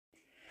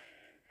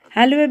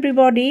Hello,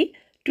 everybody.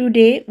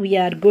 Today we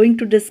are going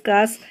to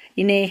discuss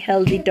in a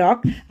healthy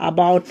talk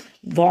about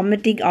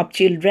vomiting of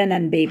children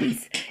and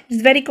babies.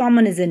 It's very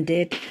common, isn't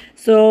it?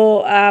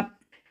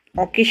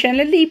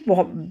 Occasionally,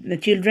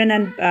 children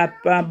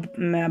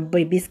and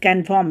babies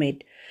can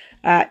vomit.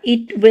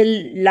 It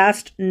will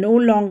last no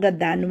longer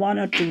than 1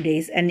 or 2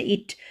 days, and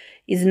it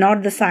is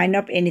not the sign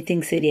of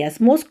anything serious.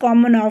 Most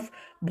common of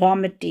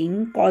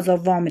cause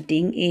of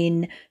vomiting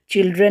in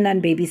children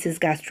and babies is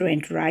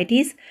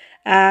gastroenteritis.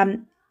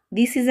 Um,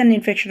 this is an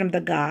infection of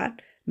the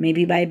gut,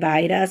 maybe by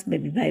virus,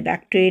 maybe by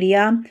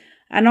bacteria,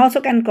 and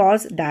also can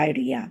cause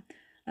diarrhea.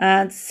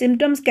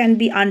 Symptoms can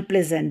be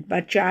unpleasant,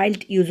 but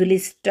child usually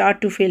start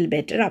to feel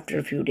better after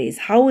a few days.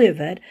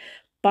 However,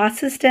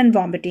 persistent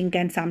vomiting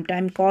can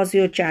sometimes cause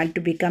your child to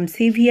become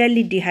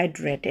severely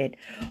dehydrated.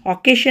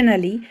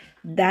 Occasionally,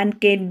 that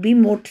can be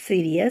more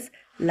serious,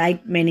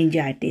 like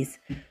meningitis.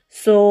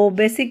 So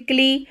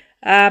basically,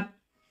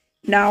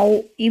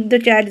 now if the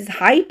child is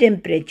high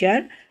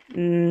temperature,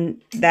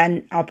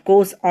 then of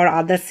course, or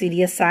other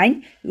serious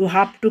sign, you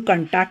have to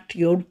contact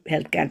your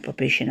healthcare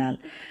professional.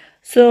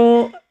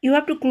 So you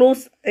have to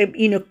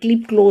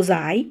keep close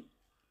eye,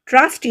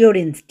 trust your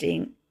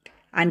instinct,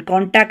 and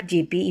contact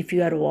GP if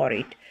you are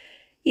worried.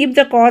 If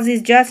the cause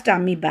is just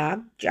tummy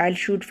bug, child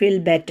should feel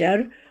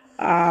better,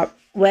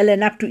 well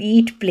enough to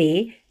eat,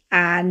 play,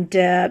 and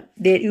their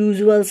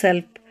usual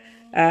self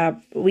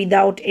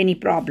without any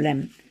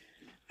problem.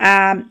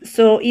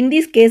 So in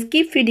this case,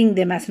 keep feeding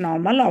them as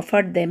normal,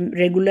 offer them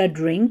regular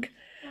drink.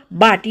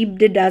 But if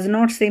they does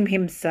not seem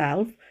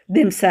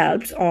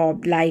themselves, or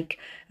like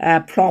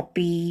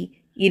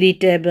floppy,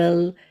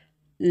 irritable,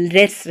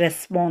 less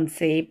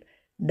responsive,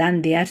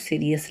 then they are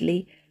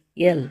seriously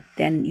ill.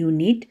 Then you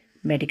need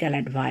medical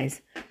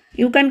advice.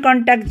 You can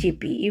contact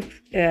GP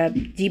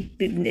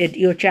if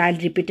your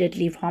child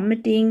repeatedly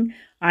vomiting,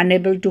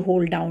 unable to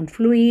hold down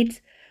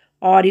fluids,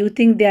 or you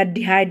think they are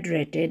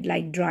dehydrated,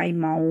 like dry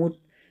mouth,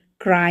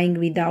 crying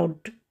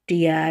without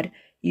tear,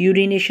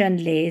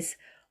 urination less,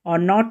 or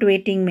not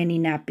wetting many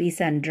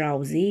nappies and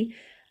drowsy,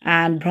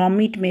 and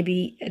vomit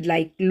maybe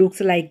like looks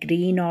like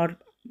green or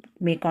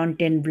may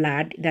contain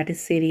blood, that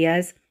is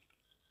serious,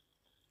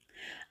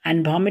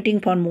 and vomiting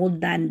for more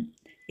than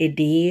a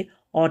day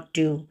or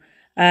two.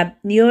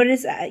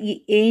 Nearest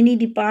any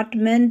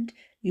department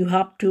you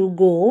have to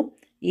go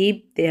if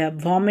they are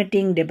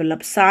vomiting,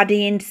 develop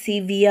sudden,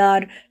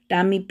 severe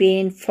tummy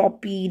pain,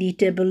 floppy,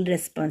 irritable,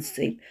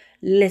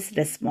 less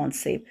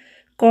responsive.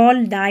 Call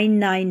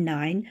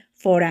 999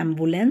 for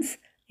ambulance.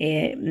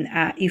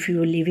 If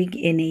you are living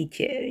in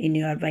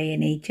your by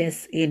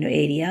NHS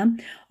area,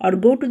 or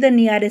go to the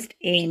nearest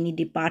any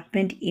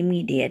department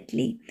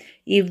immediately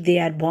if they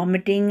are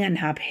vomiting and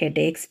have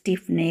headache,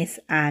 stiffness,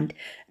 and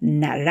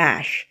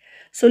rash.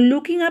 So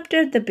looking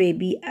after the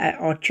baby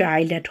or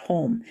child at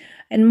home.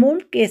 In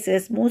most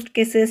cases,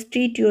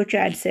 treat your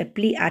child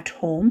safely at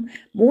home.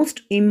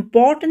 Most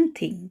important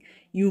thing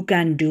you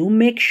can do,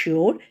 make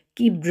sure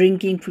keep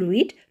drinking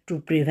fluid to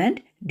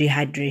prevent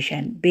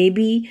dehydration.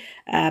 Baby,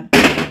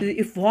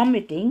 if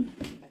vomiting,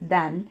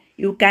 then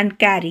you can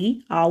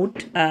carry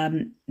out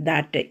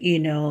that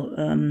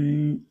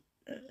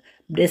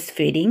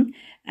breastfeeding,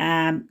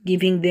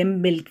 giving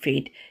them milk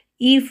feed.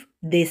 If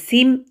they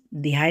seem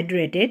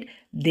dehydrated,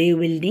 they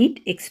will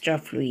need extra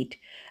fluid.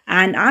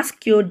 And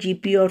ask your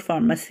GP or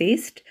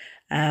pharmacist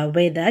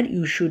whether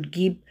you should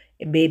give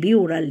a baby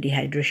oral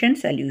dehydration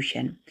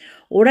solution.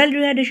 Oral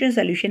dehydration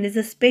solution is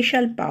a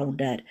special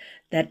powder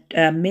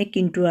that make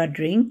into a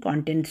drink,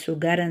 contains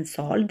sugar and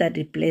salt that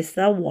replace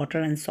the water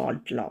and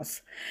salt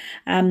loss.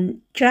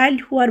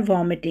 Child who are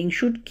vomiting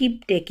should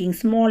keep taking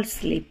small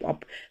sip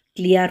of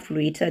clear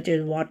fluid such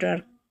as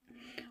water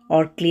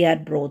or clear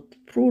broth.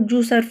 Fruit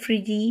juice or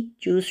frizzy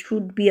juice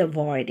should be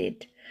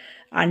avoided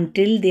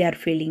until they are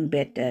feeling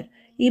better.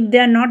 If they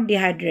are not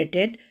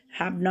dehydrated,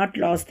 have not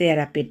lost their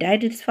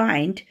appetite, it's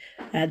fine.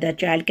 The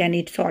child can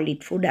eat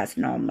solid food as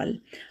normal.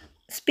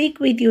 Speak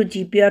with your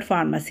GP or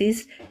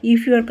pharmacist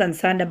if you are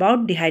concerned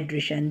about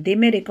dehydration. They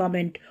may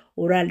recommend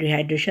oral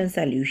dehydration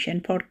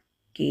solution for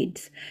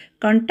kids.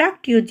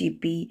 Contact your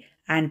GP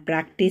and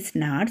practice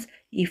nurse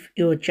if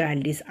your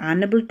child is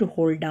unable to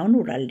hold down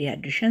oral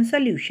dehydration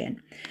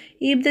solution.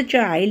 If the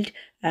child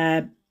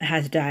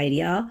has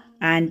diarrhea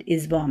and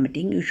is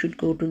vomiting, you should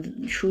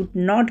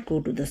not go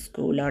to the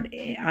school or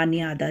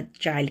any other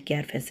child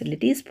care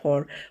facilities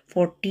for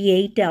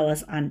 48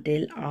 hours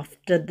until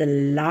after the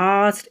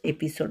last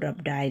episode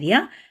of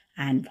diarrhea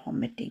and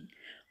vomiting.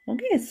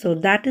 Okay, so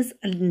that is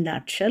a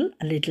nutshell,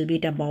 a little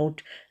bit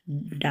about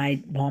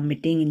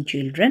vomiting in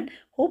children.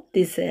 Hope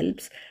this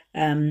helps.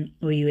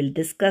 We will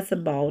discuss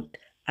about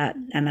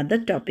another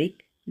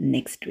topic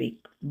next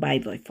week. Bye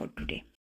bye for today.